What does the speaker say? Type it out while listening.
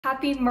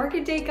Happy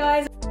market day,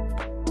 guys.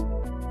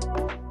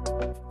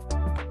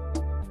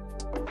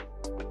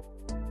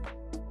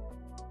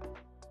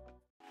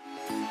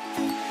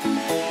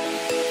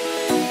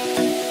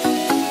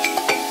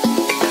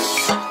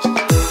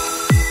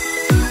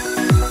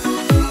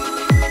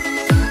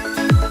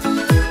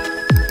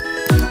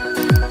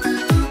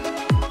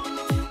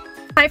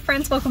 Hi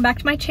friends, welcome back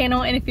to my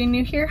channel, and if you're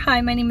new here,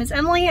 hi, my name is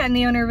Emily. I'm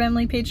the owner of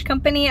Emily Page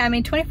Company. I'm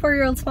a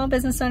 24-year-old small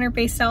business owner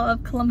based out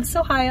of Columbus,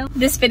 Ohio.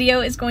 This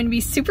video is going to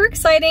be super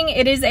exciting.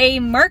 It is a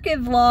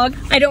market vlog.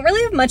 I don't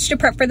really have much to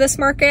prep for this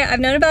market. I've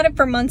known about it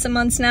for months and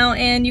months now,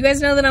 and you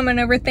guys know that I'm an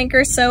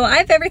overthinker, so I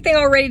have everything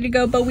all ready to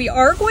go, but we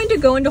are going to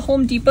go into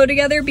Home Depot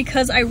together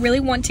because I really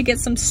want to get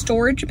some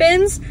storage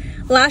bins.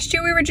 Last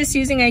year we were just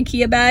using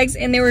IKEA bags,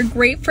 and they were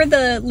great for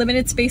the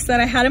limited space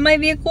that I had in my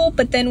vehicle,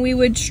 but then we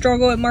would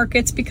struggle at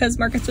markets because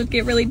markets would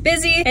get really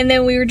busy, and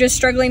then we were just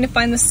struggling to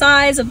find the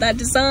size of that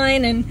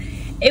design, and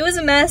it was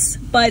a mess.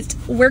 But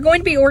we're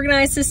going to be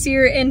organized this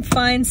year and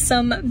find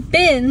some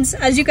bins.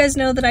 As you guys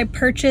know that I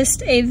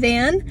purchased a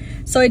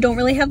van, so I don't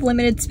really have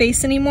limited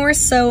space anymore,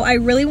 so I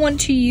really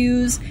want to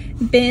use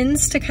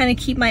bins to kind of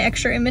keep my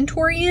extra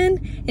inventory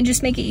in and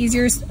just make it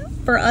easier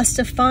for us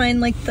to find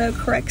like the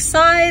correct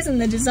size and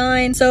the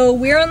design. So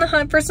we're on the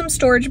hunt for some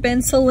storage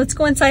bins, so let's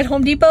go inside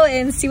Home Depot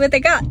and see what they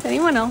got. Does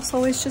anyone else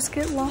always just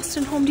get lost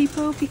in Home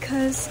Depot?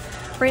 Because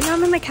right now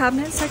I'm in the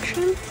cabinet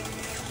section,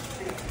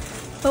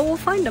 but we'll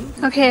find them.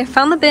 Okay, I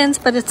found the bins,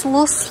 but it's a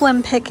little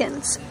slim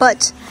pickings.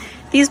 But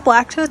these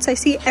black totes, I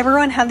see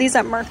everyone have these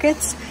at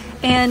markets,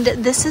 and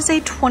this is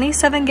a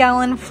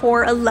 27-gallon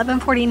for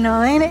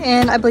 $11.49,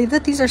 and I believe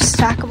that these are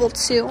stackable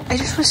too. I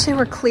just wish they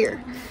were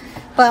clear,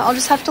 but I'll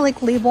just have to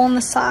like label on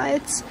the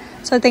sides.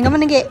 So I think I'm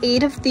gonna get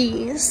 8 of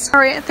these. All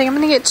right, I think I'm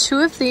gonna get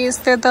 2 of these.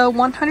 They're the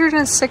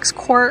 106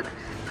 quart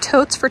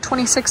totes for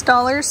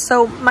 $26.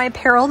 So my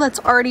apparel that's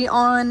already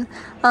on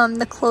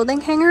the clothing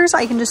hangers,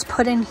 I can just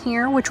put in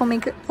here, which will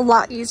make it a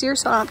lot easier,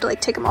 so I don't have to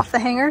like take them off the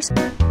hangers.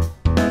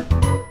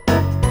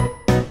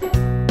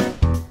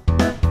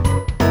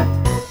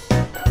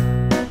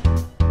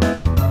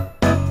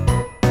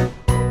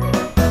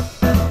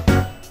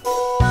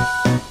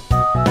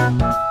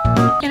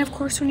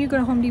 When you go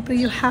to Home Depot,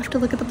 you have to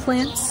look at the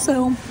plants,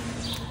 so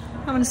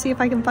I'm gonna see if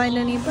I can find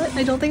any, but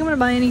I don't think I'm gonna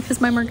buy any because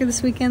my market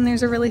this weekend,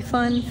 there's a really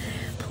fun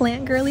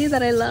plant girly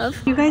that I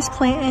love. You guys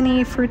plant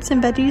any fruits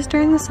and veggies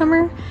during the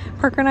summer?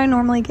 Parker and I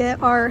normally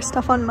get our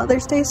stuff on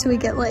Mother's Day, so we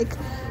get like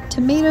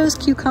tomatoes,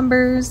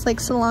 cucumbers, like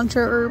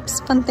cilantro,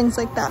 herbs, fun things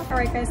like that. All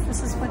right guys,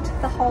 this is what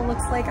the haul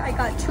looks like. I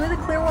got 2 of the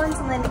clear ones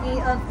and then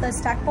 8 of the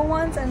stackable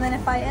ones, and then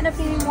if I end up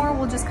needing more,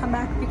 we'll just come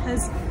back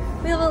because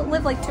we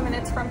live like 2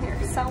 minutes from here.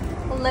 So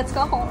let's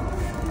go home.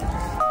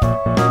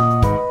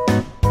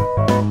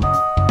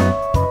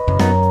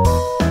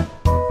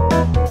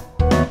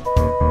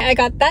 I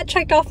got that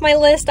checked off my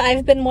list.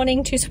 I've been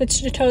wanting to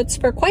switch to totes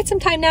for quite some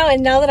time now,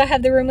 and now that I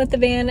have the room with the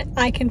van,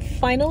 I can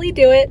finally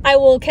do it. I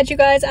will catch you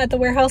guys at the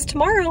warehouse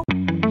tomorrow.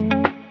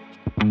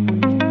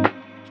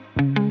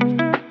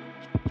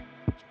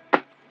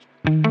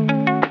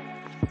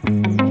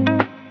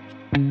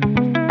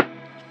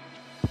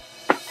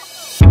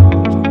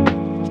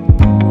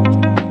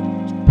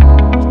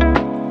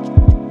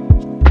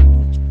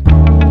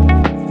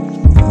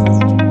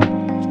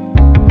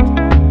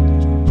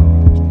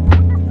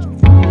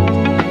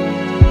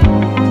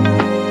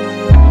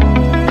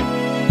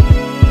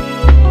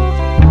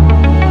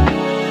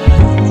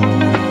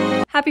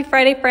 Happy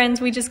Friday,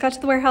 friends. We just got to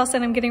the warehouse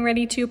and I'm getting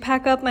ready to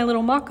pack up my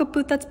little mock-up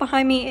booth that's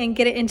behind me and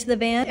get it into the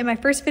van. In my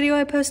first video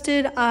I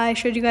posted, I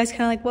showed you guys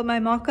kind of like what my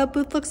mock-up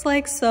booth looks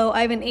like. So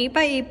I have an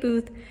 8x8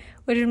 booth,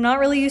 which I'm not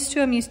really used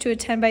to. I'm used to a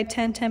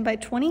 10x10,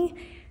 10x20.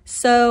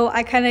 So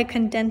I kind of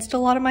condensed a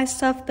lot of my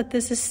stuff, but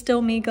this is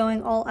still me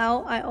going all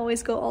out. I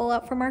always go all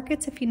out for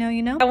markets. If you know,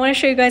 you know. I want to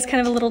show you guys kind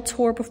of a little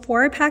tour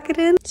before I pack it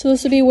in. So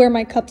this will be where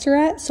my cups are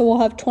at. So we'll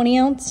have 20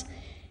 ounce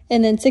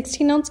and then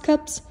 16 ounce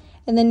cups.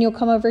 And then you'll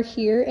come over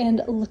here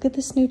and look at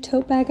this new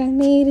tote bag I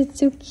made.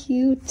 It's so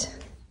cute.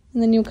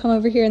 And then you'll come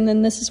over here, and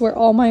then this is where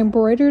all my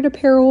embroidered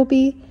apparel will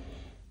be.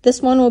 This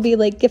one will be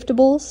like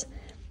giftables,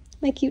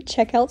 my cute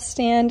checkout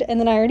stand, and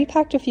then I already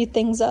packed a few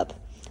things up.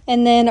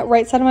 And then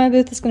right side of my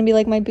booth is going to be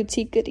like my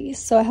boutique goodies.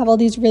 So I have all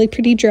these really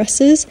pretty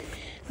dresses.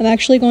 I'm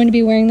actually going to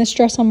be wearing this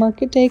dress on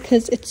market day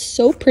because it's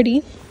so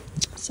pretty.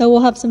 So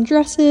we'll have some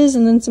dresses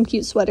and then some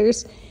cute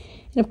sweaters,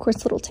 and of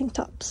course little tank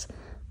tops.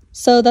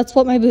 So that's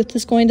what my booth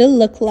is going to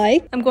look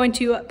like. I'm going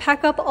to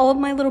pack up all of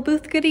my little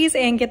booth goodies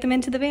and get them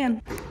into the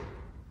van.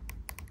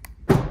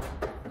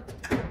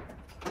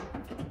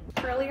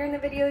 Earlier in the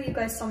video, you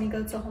guys saw me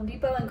go to Home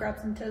Depot and grab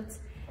some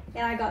totes.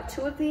 And I got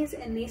 2 of these,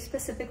 and these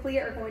specifically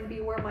are going to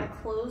be where my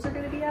clothes are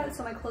going to be at.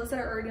 So my clothes that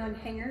are already on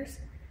hangers,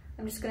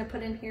 I'm just going to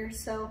put in here.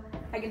 So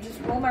I can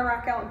just roll my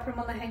rack out and put them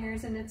on the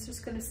hangers, and it's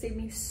just going to save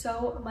me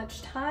so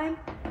much time.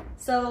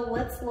 So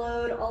let's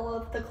load all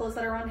of the clothes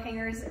that are on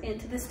hangers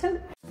into this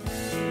tote.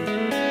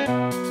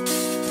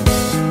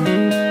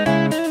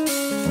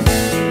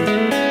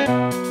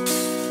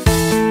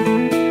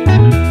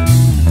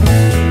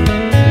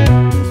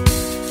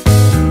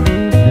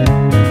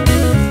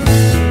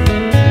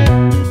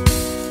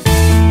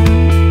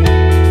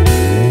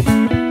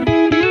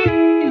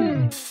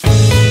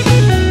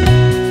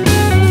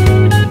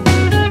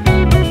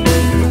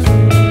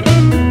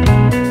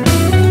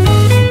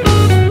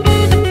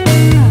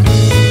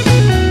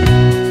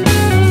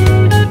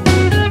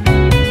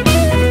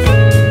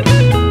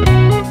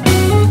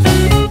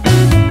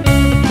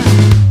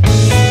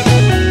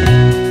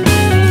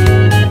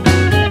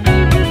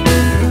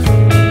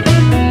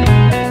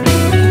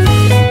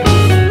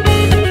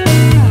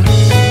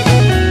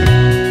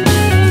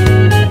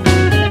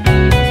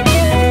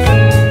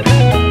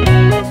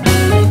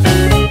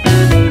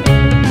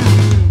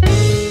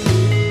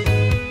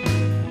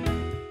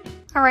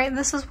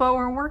 this is what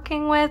we're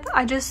working with.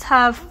 I just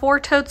have 4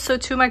 totes, so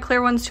 2 of my clear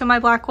ones, 2 of my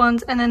black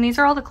ones, and then these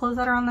are all the clothes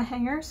that are on the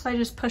hanger. So I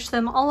just push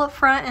them all up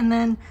front, and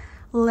then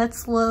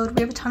let's load.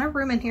 We have a ton of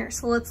room in here,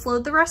 so let's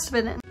load the rest of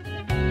it in.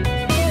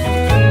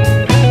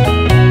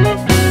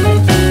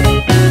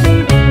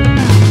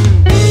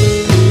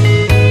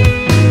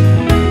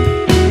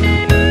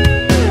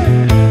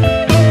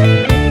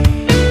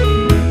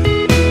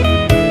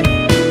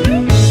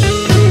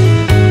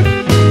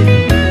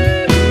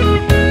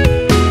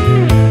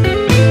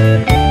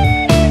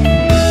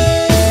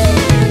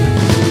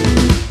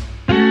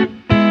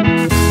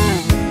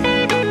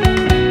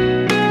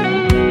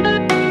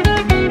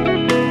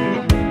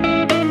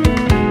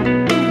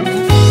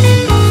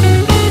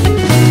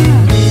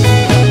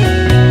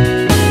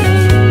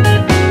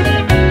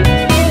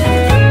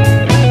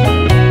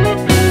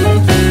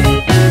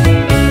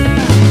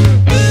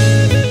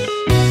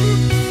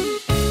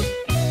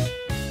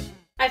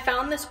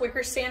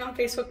 Wicker stand on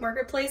Facebook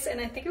Marketplace, and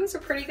I think it was a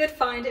pretty good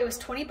find. It was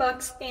 20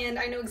 bucks, and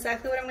I know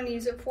exactly what I'm going to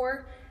use it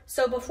for.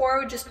 So before I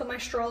would just put my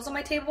straws on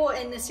my table,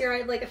 and this year I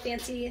have like a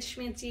fancy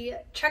schmancy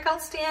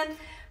checkout stand.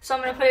 So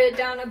I'm going to put it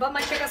down above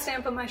my checkout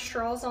stand, put my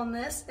straws on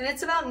this, and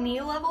it's about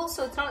knee level,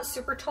 so it's not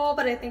super tall,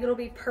 but I think it'll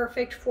be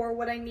perfect for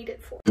what I need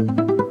it for.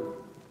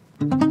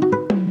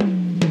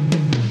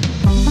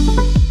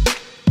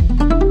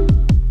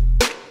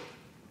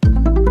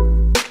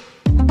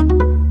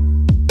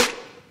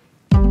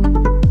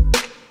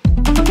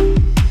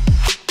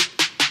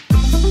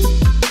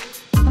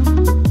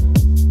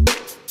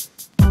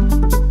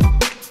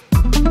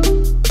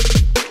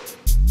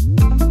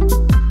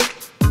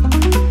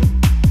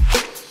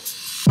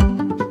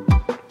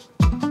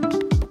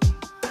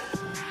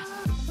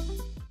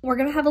 We're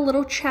gonna have a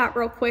little chat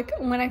real quick.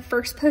 When I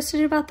first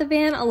posted about the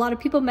van, a lot of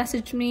people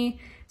messaged me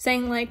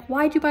saying like,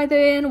 why'd you buy the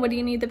van? What do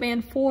you need the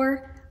van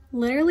for?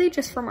 Literally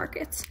just for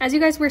markets. As you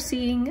guys were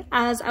seeing,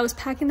 as I was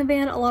packing the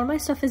van, a lot of my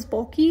stuff is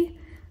bulky.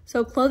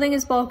 So clothing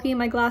is bulky,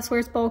 my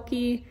glassware is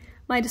bulky,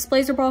 my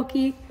displays are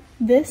bulky.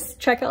 This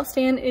checkout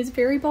stand is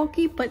very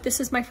bulky, but this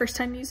is my first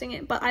time using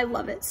it, but I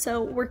love it,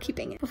 so we're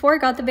keeping it. Before I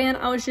got the van,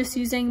 I was just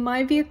using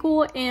my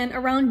vehicle, and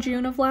around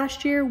June of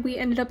last year, we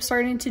ended up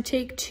starting to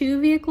take 2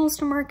 vehicles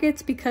to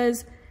markets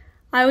because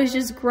I was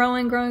just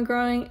growing,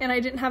 and I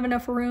didn't have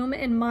enough room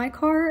in my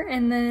car,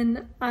 and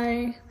then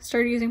I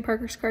started using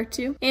Parker's car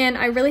too. And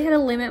I really had to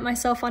limit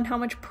myself on how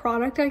much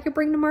product I could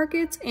bring to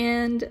markets,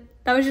 and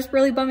that was just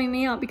really bumming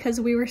me out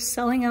because we were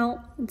selling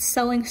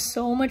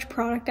so much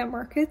product at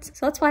markets.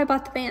 So that's why I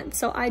bought the van,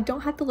 so I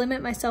don't have to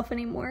limit myself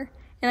anymore.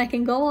 And I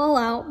can go all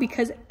out,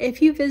 because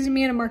if you visited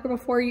me in a market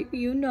before,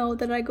 you know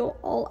that I go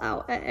all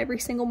out at every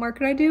single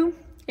market I do.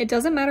 It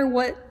doesn't matter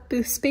what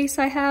booth space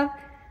I have.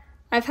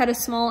 I've had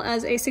as small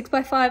as a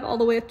 6x5 all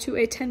the way up to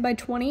a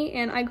 10x20,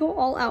 and I go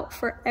all out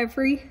for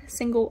every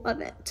single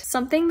event.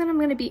 Something that I'm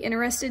going to be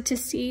interested to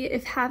see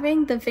if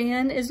having the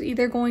van is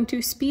either going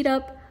to speed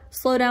up,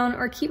 slow down,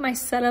 or keep my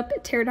setup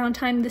teardown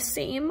time the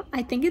same.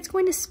 I think it's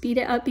going to speed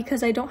it up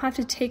because I don't have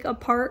to take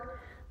apart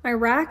my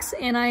racks,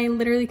 and I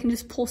literally can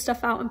just pull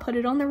stuff out and put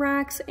it on the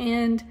racks.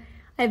 And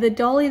I have the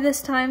dolly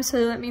this time,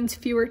 so that means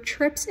fewer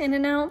trips in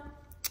and out.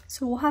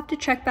 So we'll have to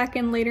check back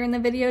in later in the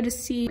video to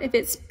see if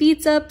it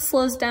speeds up,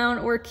 slows down,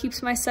 or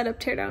keeps my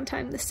setup teardown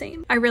time the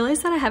same. I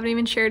realized that I haven't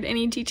even shared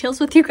any details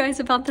with you guys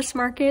about this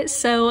market.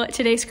 So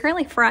today's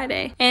currently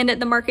Friday, and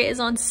the market is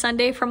on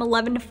Sunday from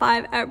 11 to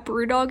 5 at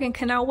Brewdog in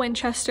Canal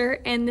Winchester,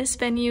 and this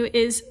venue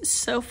is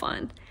so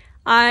fun.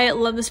 I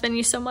love this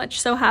venue so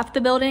much. So half the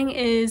building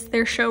is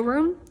their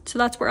showroom, so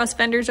that's where us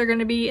vendors are going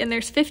to be, and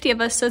there's 50 of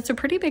us, so it's a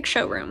pretty big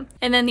showroom.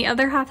 And then the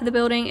other half of the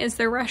building is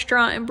their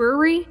restaurant and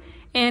brewery,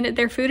 and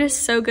their food is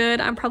so good.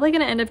 I'm probably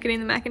going to end up getting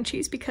the mac and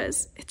cheese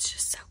because it's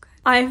just so good.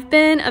 I've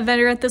been a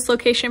vendor at this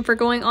location for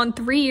going on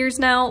 3 years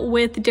now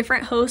with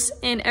different hosts,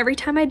 and every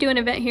time I do an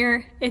event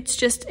here, it's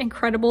just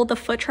incredible. The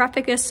foot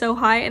traffic is so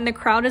high, and the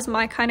crowd is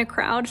my kind of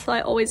crowd, so I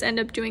always end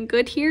up doing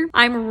good here.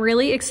 I'm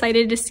really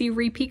excited to see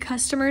repeat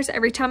customers.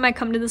 Every time I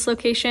come to this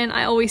location,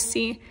 I always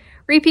see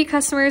repeat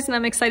customers, and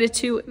I'm excited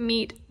to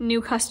meet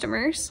new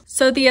customers.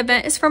 So the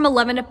event is from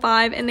 11 to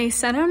 5, and they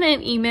sent out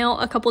an email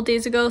a couple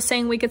days ago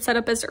saying we could set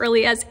up as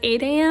early as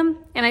 8 a.m.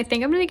 and I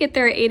think I'm gonna get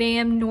there at 8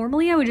 a.m.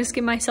 Normally I would just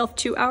give myself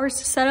 2 hours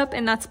to set up,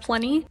 and that's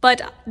plenty,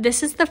 but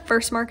this is the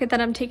first market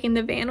that I'm taking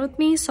the van with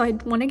me, so I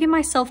want to give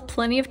myself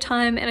plenty of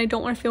time, and I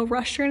don't want to feel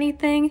rushed or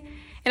anything.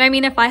 And I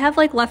mean, if I have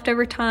like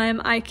leftover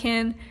time, I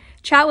can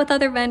chat with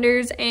other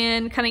vendors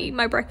and kind of eat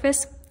my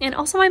breakfast. And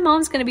also my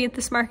mom's gonna be at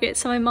this market.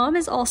 So my mom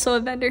is also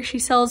a vendor. She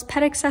sells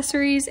pet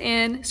accessories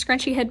and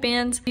scrunchy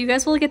headbands. You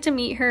guys will get to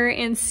meet her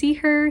and see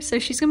her. So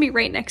she's gonna be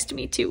right next to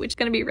me too, which is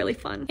gonna be really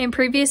fun. In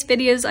previous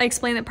videos, I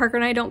explained that Parker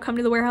and I don't come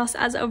to the warehouse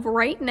as of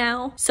right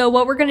now. So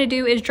what we're gonna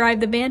do is drive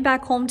the van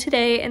back home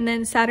today, and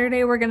then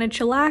Saturday we're gonna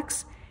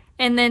chillax,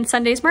 and then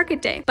Sunday's market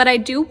day. But I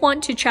do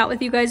want to chat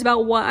with you guys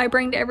about what I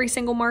bring to every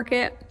single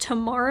market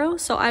tomorrow.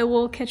 So I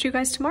will catch you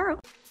guys tomorrow.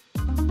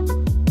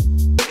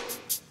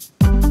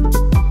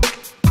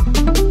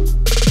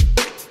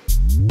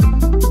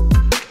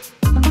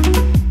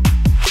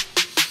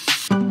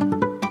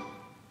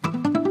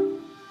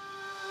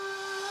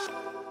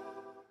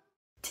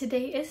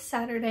 Today is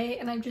Saturday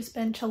and I've just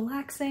been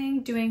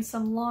chillaxing, doing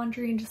some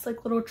laundry and just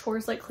like little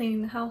chores like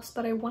cleaning the house,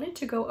 but I wanted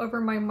to go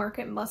over my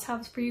market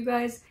must-haves for you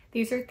guys.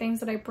 These are things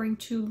that I bring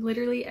to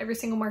literally every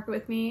single market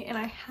with me and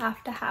I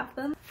have to have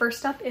them.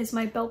 First up is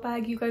my belt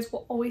bag. You guys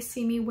will always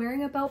see me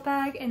wearing a belt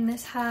bag and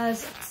this has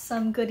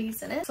some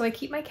goodies in it. So I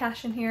keep my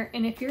cash in here,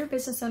 and if you're a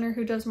business owner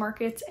who does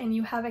markets and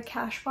you have a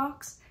cash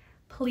box,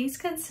 please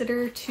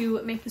consider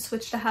to make the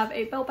switch to have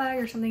a belt bag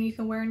or something you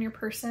can wear in your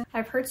person.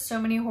 I've heard so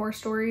many horror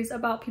stories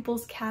about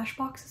people's cash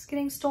boxes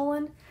getting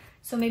stolen.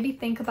 So maybe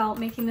think about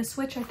making the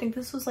switch. I think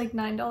this was like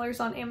 $9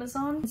 on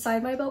Amazon.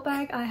 Inside my belt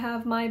bag, I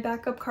have my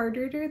backup card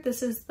reader.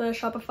 This is the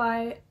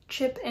Shopify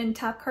chip and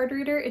tap card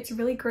reader. It's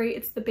really great.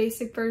 It's the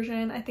basic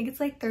version. I think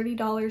it's like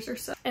 $30 or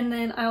so. And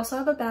then I also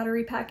have a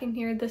battery pack in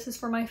here. This is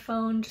for my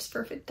phone, just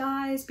for if it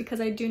dies, because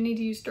I do need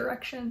to use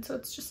directions. So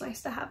it's just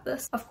nice to have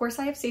this. Of course,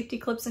 I have safety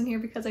clips in here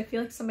because I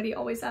feel like somebody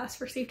always asks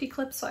for safety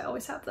clips, so I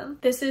always have them.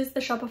 This is the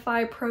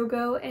Shopify Pro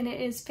Go and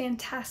it is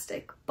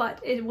fantastic,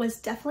 but it was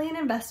definitely an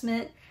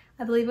investment.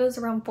 I believe it was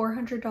around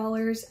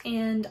 $400,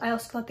 and I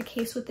also got the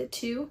case with it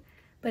too,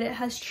 but it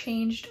has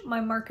changed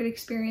my market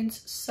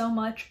experience so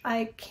much.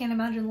 I can't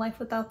imagine life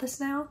without this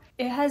now.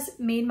 It has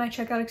made my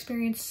checkout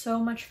experience so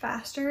much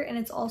faster, and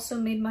it's also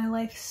made my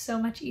life so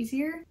much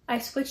easier. I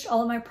switched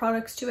all of my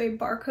products to a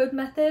barcode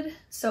method,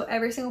 so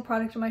every single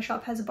product in my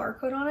shop has a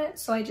barcode on it,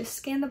 so I just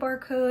scan the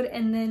barcode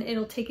and then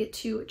it'll take it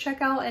to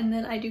checkout, and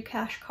then I do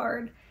cash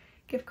card,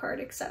 gift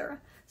card, etc.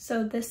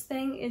 So this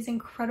thing is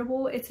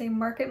incredible. It's a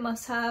market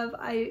must-have.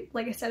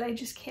 Like I said, I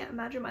just can't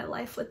imagine my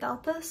life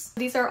without this.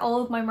 These are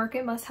all of my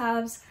market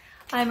must-haves.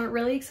 I'm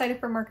really excited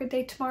for market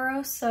day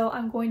tomorrow, so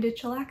I'm going to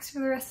chillax for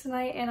the rest of the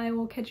night and I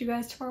will catch you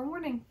guys tomorrow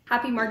morning.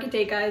 Happy market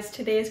day, guys.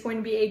 Today is going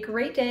to be a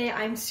great day.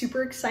 I'm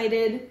super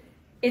excited.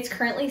 It's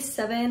currently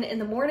 7 in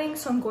the morning,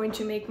 so I'm going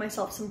to make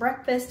myself some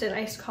breakfast and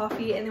iced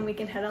coffee, and then we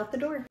can head out the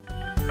door.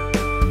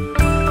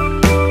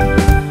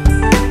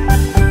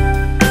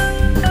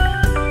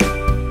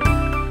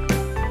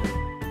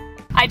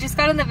 I just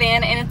got in the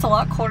van and it's a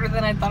lot colder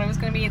than I thought it was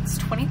going to be. It's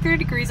 23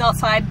 degrees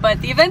outside,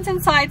 but the event's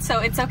inside, so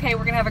it's okay.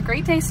 We're going to have a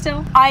great day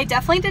still. I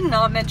definitely did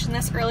not mention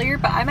this earlier,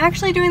 but I'm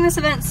actually doing this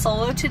event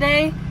solo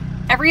today.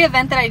 Every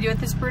event that I do at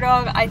this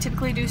Brewdog, I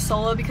typically do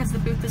solo because the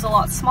booth is a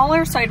lot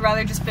smaller, so I'd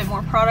rather just fit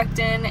more product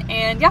in,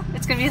 and yeah,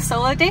 it's gonna be a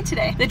solo day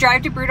today. The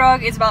drive to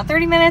Brewdog is about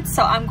 30 minutes,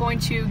 so I'm going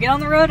to get on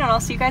the road and I'll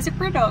see you guys at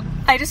Brewdog.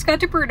 I just got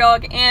to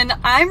Brewdog and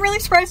I'm really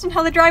surprised on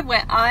how the drive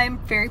went. I'm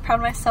very proud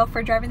of myself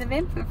for driving the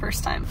van for the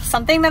first time.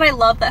 Something that I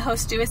love that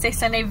hosts do is they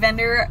send a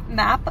vendor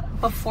map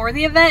before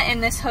the event,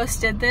 and this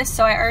host did this,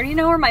 so I already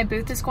know where my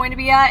booth is going to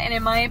be at, and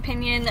in my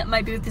opinion,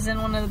 my booth is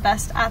in one of the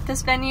best at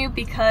this venue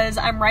because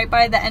I'm right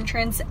by the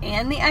entrance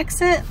and the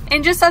exit.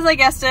 And just as I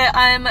guessed it,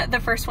 I'm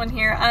the first one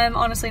here. I'm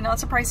honestly not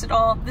surprised at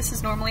all. This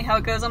is normally how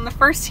it goes. I'm the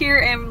first here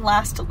and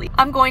last to leave.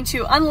 I'm going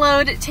to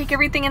unload, take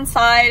everything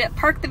inside,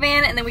 park the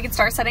van, and then we can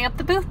start setting up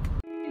the booth.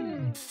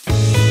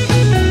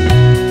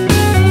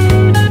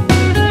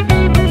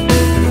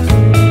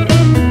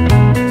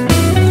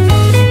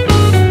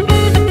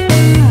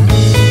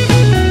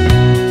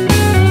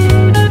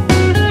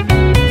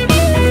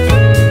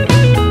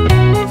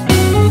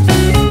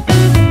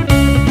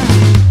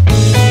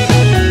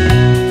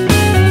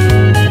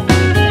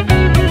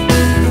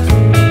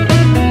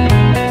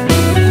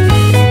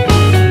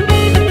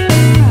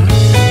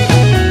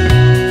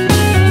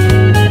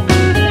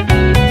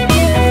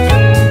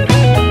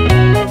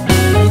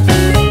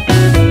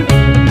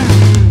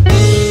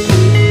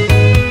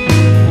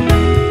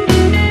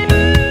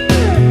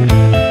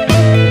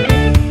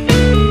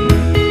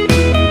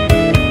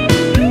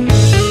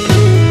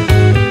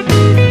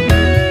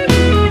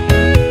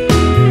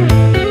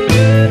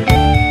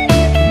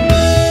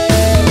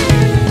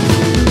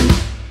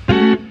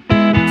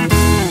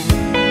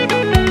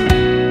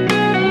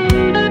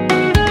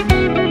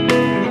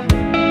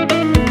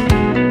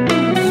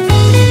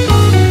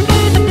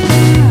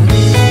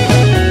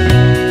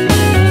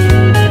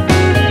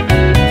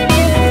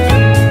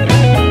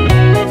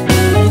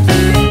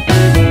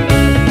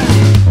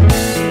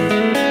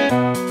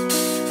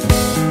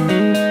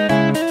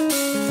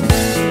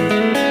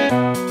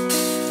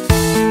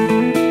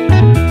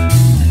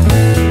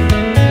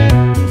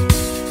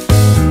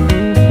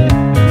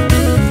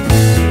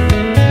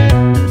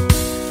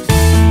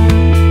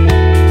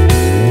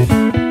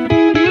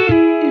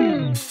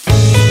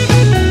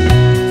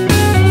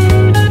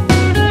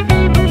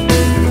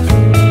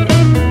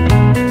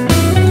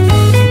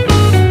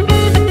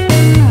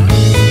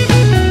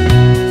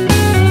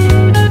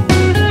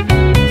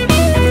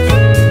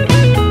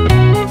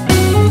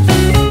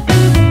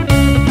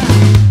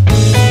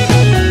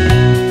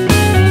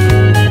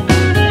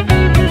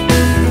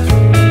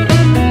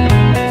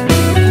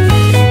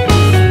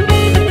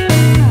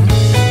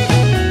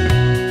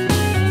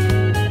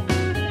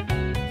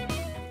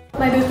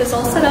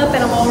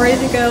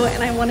 Go,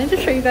 and I wanted to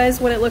show you guys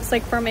what it looks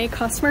like from a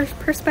customer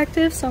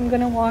perspective, so I'm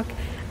gonna walk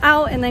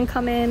out and then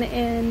come in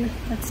and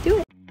let's do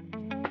it.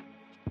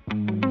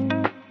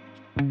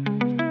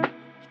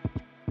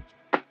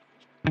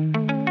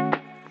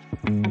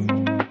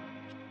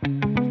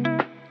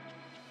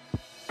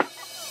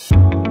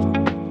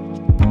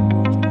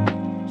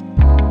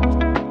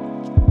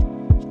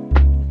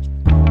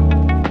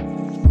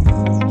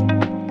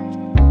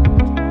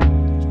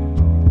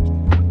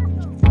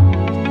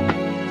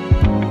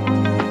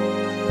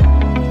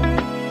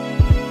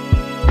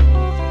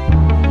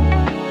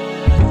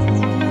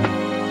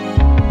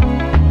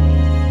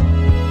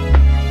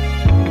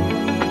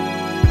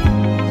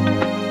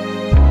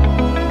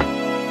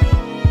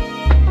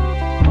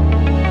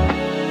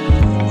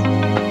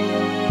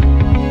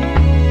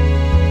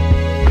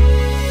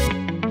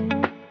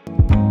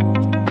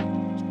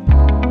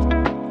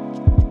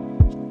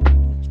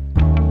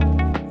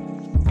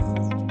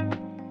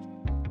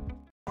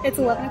 It's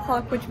 11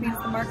 o'clock, which means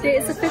the market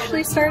is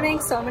officially starting,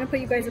 so I'm going to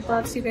put you guys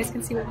above so you guys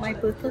can see what my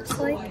booth looks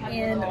like,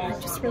 and I'm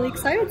just really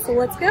excited, so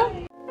let's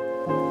go!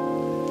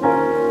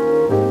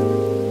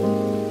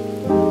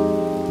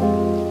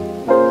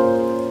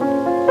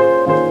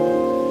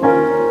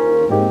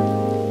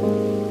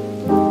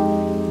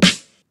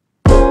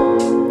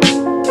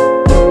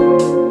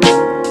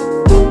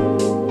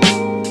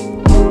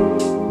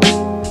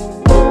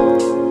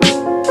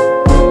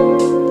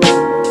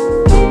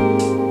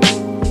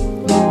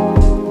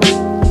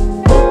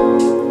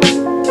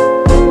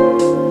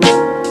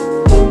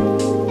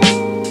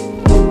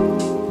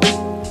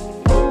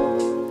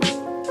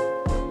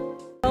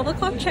 12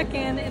 o'clock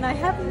check-in, and I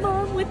have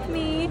Mom with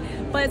me,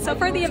 but so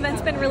far the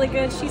event's been really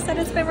good. She said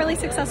it's been really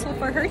successful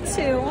for her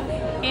too,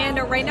 and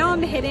right now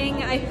I'm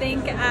hitting, I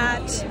think,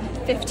 at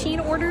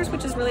 15 orders,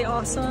 which is really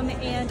awesome,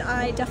 and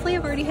I definitely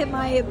have already hit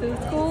my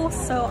booth goal,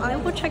 so I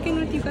will check in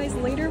with you guys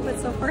later, but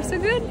so far so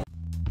good.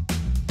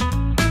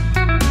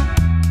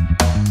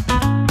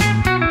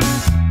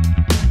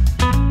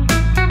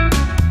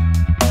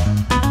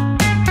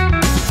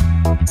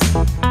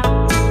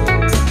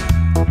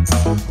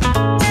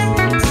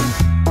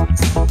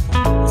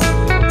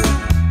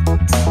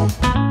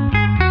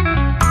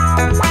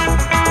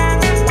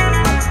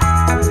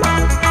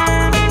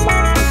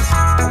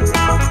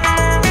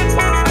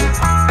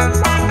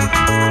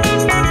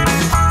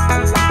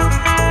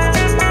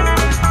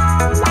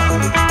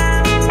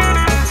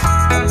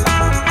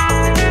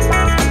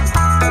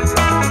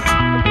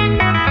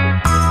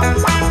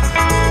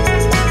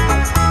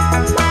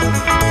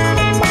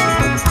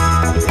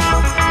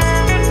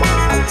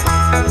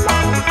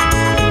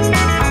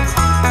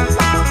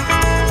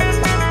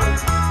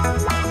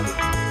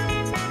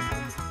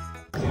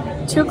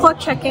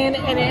 Check-in,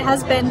 and it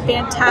has been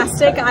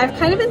fantastic. I've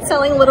kind of been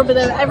selling a little bit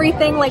of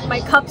everything, like my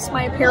cups,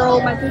 my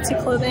apparel, my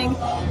bootsy clothing.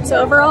 So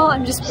overall,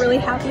 I'm just really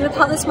happy with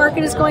how this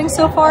market is going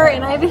so far,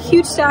 and I have a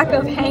huge stack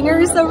of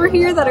hangers over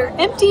here that are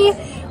empty,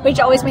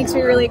 which always makes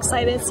me really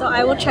excited. So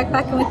I will check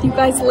back in with you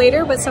guys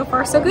later, but so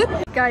far so good.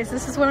 Guys,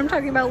 this is what I'm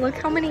talking about. Look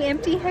how many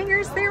empty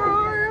hangers there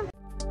are.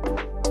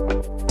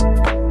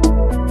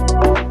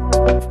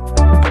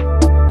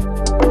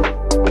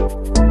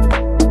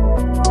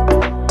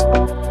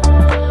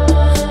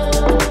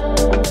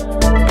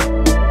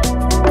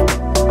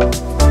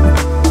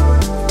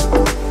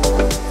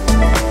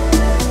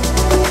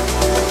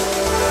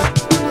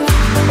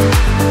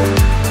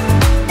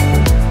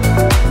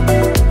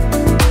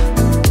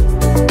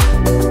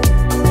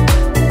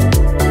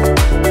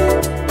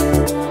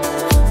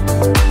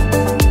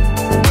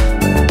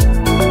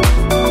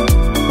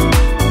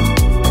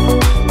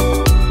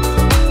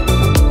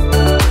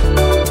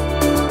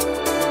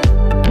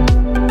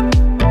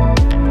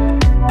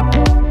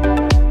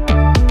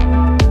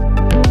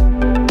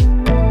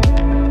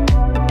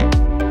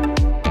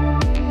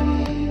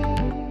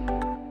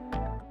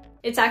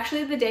 It's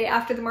actually the day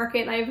after the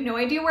market, and I have no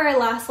idea where I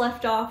last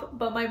left off,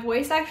 but my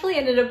voice actually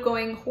ended up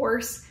going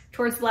hoarse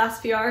towards the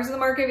last few hours of the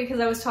market because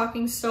I was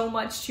talking so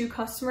much to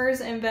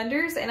customers and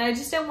vendors, and I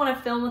just didn't want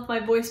to film with my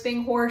voice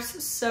being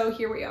hoarse, so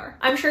here we are.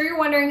 I'm sure you're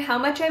wondering how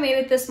much I made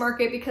at this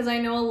market because I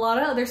know a lot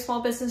of other small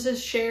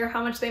businesses share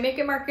how much they make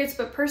at markets,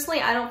 but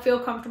personally I don't feel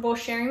comfortable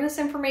sharing this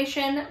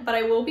information, but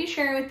I will be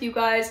sharing with you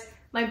guys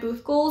my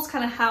booth goals,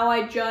 kind of how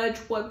I judge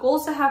what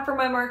goals to have for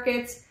my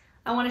markets.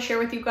 I want to share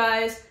with you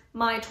guys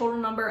my total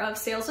number of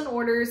sales and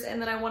orders,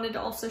 and then I wanted to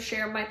also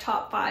share my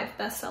top 5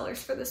 best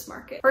sellers for this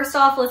market. First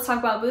off, let's talk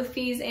about booth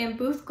fees and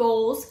booth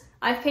goals.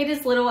 I've paid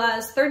as little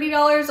as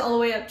 $30 all the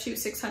way up to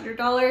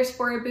 $600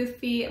 for a booth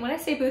fee. And when I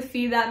say booth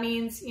fee, that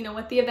means, you know,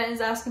 what the event is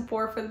asking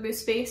for the booth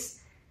space,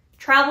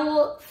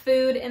 travel,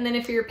 food, and then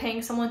if you're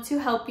paying someone to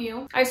help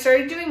you. I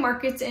started doing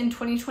markets in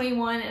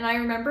 2021, and I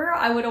remember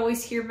I would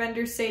always hear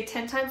vendors say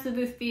 10 times the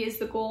booth fee is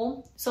the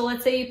goal. So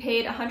let's say you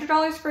paid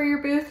 $100 for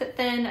your booth,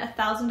 then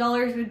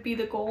 $1,000 would be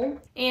the goal.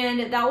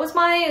 And that was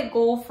my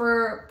goal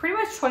for pretty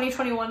much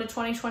 2021 to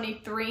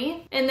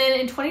 2023. And then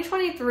in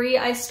 2023,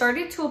 I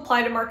started to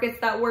apply to markets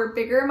that were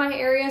bigger in my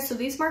area. So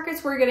these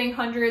markets were getting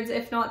hundreds,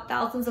 if not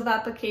thousands of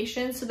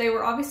applications. So they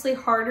were obviously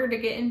harder to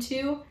get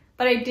into.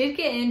 but I did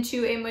get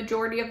into a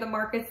majority of the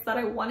markets that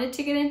I wanted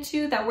to get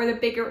into that were the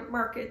bigger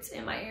markets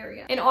in my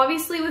area. And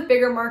obviously with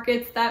bigger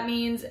markets, that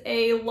means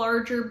a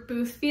larger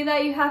booth fee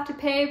that you have to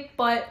pay,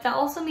 but that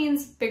also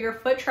means bigger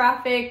foot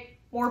traffic,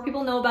 more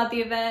people know about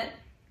the event,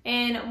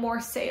 and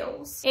more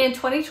sales. And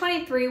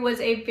 2023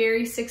 was a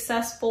very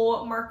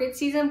successful market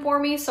season for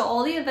me. So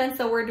all the events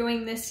that we're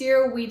doing this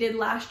year, we did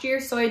last year.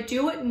 So I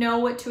do know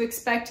what to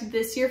expect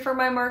this year for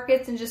my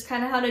markets and just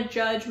kind of how to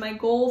judge my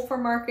goal for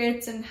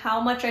markets and how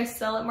much I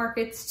sell at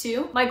markets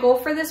too. My goal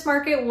for this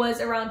market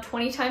was around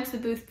 20 times the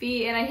booth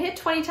fee, and I hit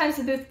 20 times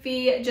the booth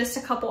fee just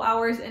a couple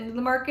hours into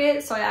the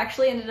market. So I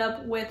actually ended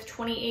up with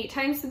 28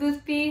 times the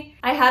booth fee.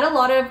 I had a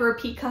lot of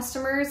repeat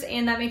customers,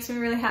 and that makes me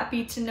really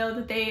happy to know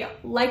that they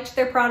liked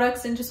their products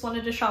and just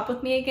wanted to shop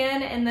with me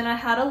again. And then I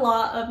had a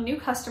lot of new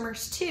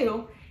customers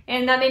too,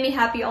 and that made me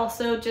happy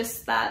also,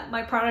 just that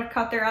my product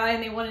caught their eye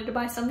and they wanted to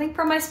buy something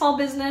from my small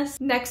business.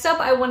 Next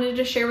up, I wanted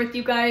to share with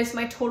you guys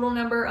my total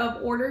number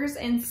of orders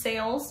and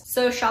sales.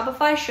 So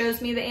Shopify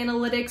shows me the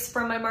analytics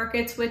from my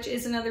markets, which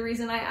is another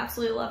reason I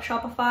absolutely love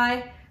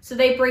Shopify. So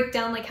they break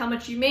down like how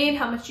much you made,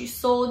 how much you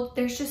sold.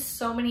 There's just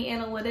so many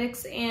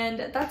analytics,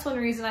 and that's one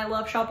reason I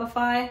love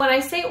Shopify. When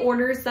I say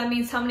orders, that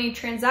means how many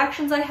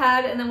transactions I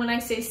had, and then when I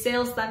say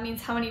sales, that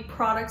means how many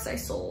products I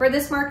sold. For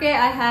this market,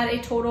 I had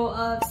a total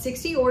of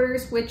 60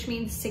 orders, which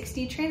means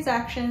 60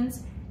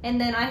 transactions. And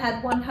then I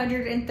had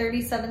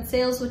 137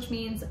 sales, which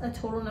means a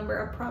total number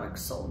of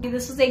products sold.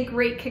 This was a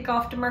great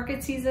kickoff to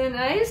market season, and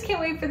I just can't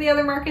wait for the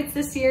other markets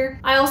this year.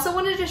 I also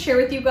wanted to share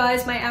with you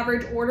guys my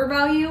average order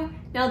value.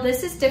 Now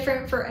this is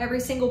different for every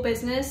single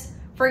business.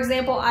 For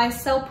example, I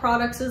sell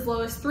products as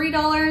low as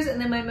 $3,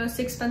 and then my most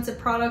expensive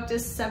product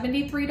is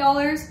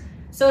 $73.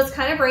 So it's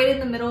kind of right in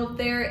the middle of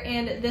there.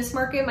 And this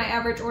market, my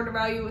average order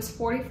value was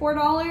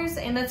 $44,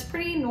 and that's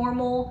pretty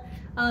normal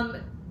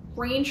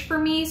range for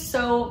me.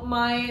 So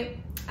my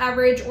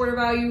average order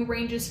value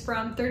ranges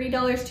from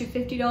 $30 to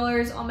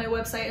 $50 on my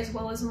website as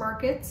well as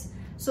markets.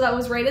 So that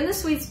was right in the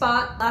sweet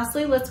spot.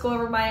 Lastly, let's go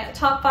over my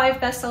top 5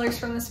 bestsellers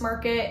from this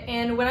market.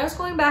 And when I was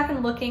going back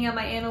and looking at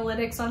my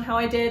analytics on how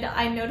I did,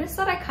 I noticed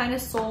that I kind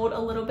of sold a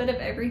little bit of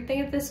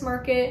everything at this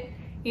market.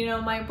 You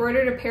know, my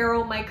embroidered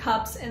apparel, my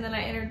cups, and then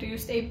I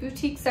introduced a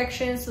boutique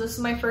section. So this is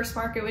my first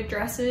market with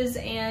dresses,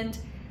 and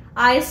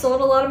I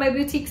sold a lot of my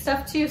boutique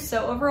stuff too.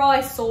 So overall,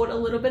 I sold a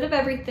little bit of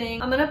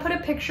everything. I'm gonna put a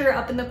picture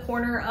up in the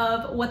corner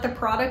of what the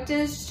product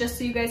is, just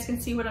so you guys can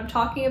see what I'm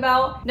talking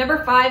about.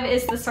 Number 5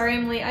 is the Sorry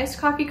I'm Late iced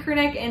coffee crew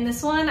neck, and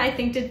this one I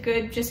think did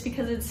good just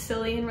because it's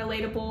silly and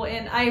relatable,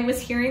 and I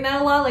was hearing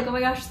that a lot, like, oh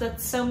my gosh,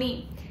 that's so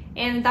me.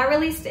 And that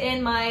released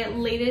in my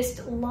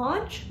latest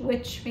launch,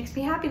 which makes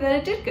me happy that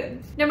it did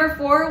good. Number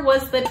 4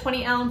 was the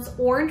 20-ounce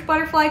orange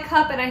butterfly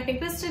cup, and I think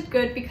this did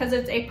good because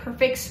it's a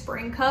perfect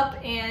spring cup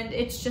and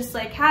it's just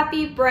like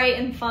happy, bright,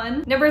 and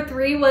fun. Number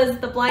 3 was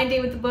the blind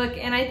date with the book,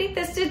 and I think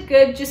this did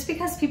good just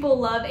because people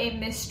love a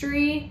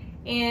mystery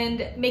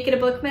and make it a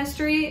book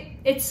mystery.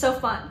 It's so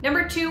fun.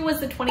 Number 2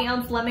 was the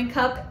 20-ounce lemon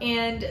cup,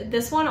 and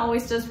this one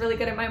always does really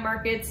good at my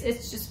markets.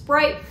 It's just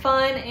bright,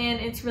 fun, and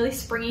it's really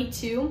springy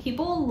too.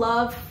 People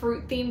love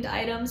fruit themed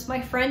items. My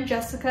friend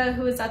Jessica,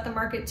 who is at the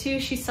market too,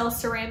 she sells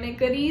ceramic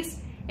goodies,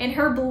 and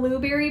her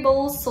blueberry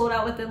bowls sold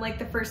out within like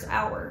the first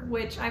hour,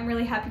 which I'm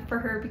really happy for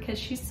her because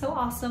she's so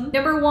awesome.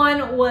 Number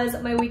 1 was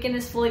my weekend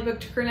is fully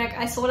booked crew neck.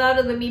 I sold out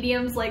of the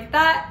mediums like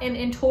that, and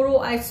in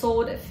total I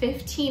sold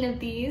 15 of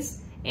these.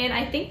 And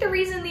I think the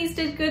reason these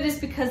did good is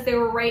because they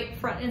were right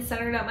front and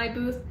centered at my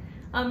booth,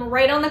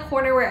 right on the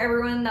corner where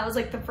everyone, that was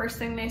like the first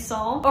thing they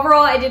saw.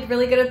 Overall, I did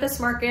really good at this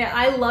market.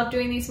 I love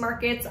doing these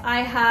markets. I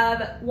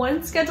have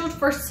one scheduled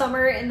for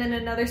summer and then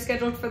another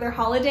scheduled for their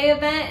holiday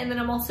event. And then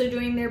I'm also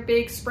doing their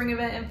big spring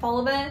event and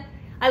fall event.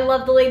 I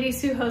love the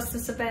ladies who host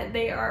this event.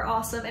 They are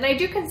awesome. And I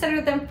do consider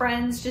them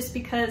friends just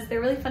because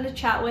they're really fun to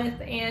chat with,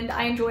 and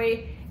I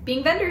enjoy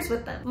being vendors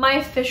with them. My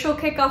official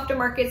kickoff to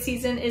market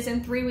season is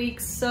in 3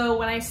 weeks. So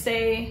when I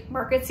say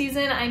market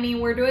season, I mean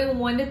we're doing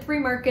 1 to 3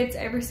 markets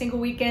every single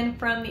weekend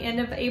from the end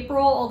of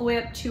April all the way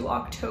up to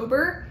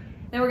October.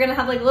 Then we're gonna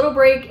have like a little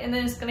break, and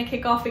then it's gonna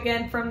kick off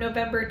again from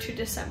November to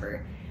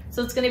December.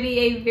 So it's gonna be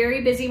a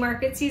very busy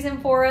market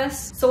season for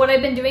us. So what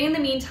I've been doing in the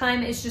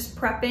meantime is just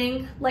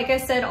prepping. Like I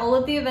said, all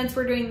of the events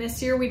we're doing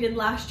this year, we did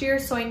last year,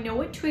 so I know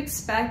what to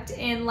expect.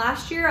 And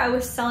last year I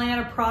was selling out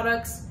of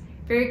products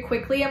very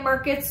quickly at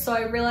markets, so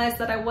I realized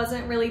that I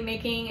wasn't really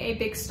making a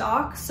big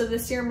stock. So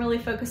this year I'm really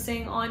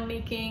focusing on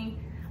making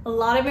a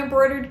lot of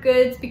embroidered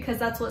goods because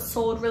that's what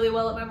sold really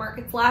well at my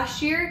markets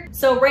last year.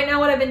 So right now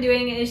what I've been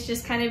doing is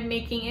just kind of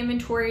making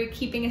inventory,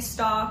 keeping a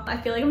stock. I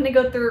feel like I'm gonna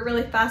go through it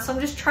really fast, so I'm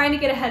just trying to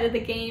get ahead of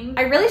the game.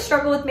 I really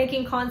struggle with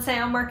making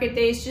content on market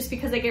days just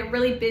because I get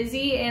really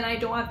busy and I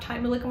don't have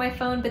time to look at my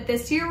phone, but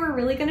this year we're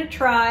really gonna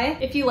try.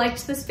 If you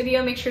liked this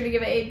video, make sure to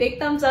give it a big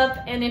thumbs up,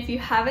 and if you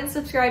haven't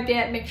subscribed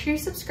yet, make sure you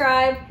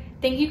subscribe.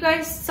 Thank you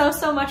guys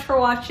so much for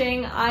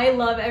watching. I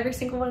love every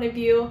single one of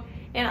you,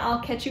 and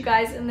I'll catch you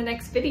guys in the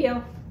next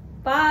video.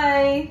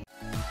 Bye!